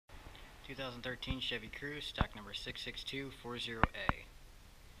2013 Chevy Cruze, stock number 66240A.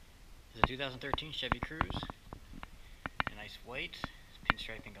 This is a 2013 Chevy Cruze. A nice white,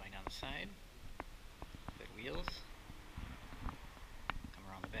 pinstriping going down the side. Good wheels. Come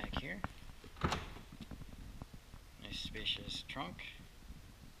around the back here. Nice spacious trunk.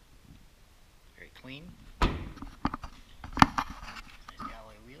 Very clean. Nice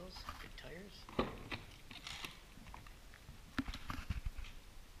alloy wheels, good tires.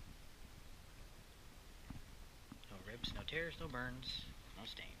 No rips, no tears, no burns, no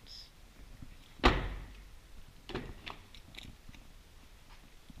stains. Okay,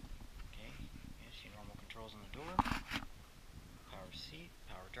 you see normal controls on the door. Power seat,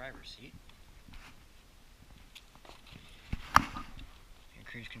 power driver's seat. Your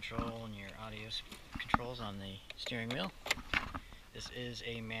cruise control and your audio controls on the steering wheel. This is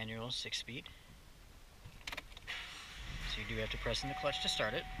a manual 6-speed. So you do have to press in the clutch to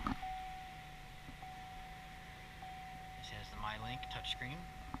start it. This has the MyLink touchscreen.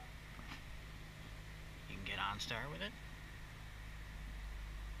 You can get OnStar with it.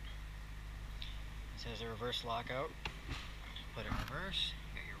 This has a reverse lockout. Put it in reverse.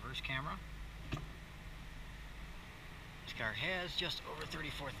 You got your reverse camera. This car has just over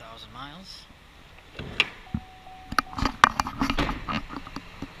 34,000 miles.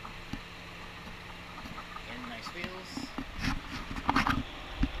 Again, nice wheels.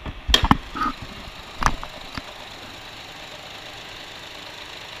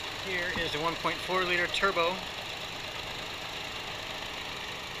 Here is the 1.4 liter turbo.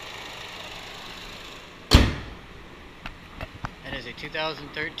 That is a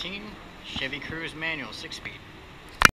 2013 Chevy Cruze manual 6-speed.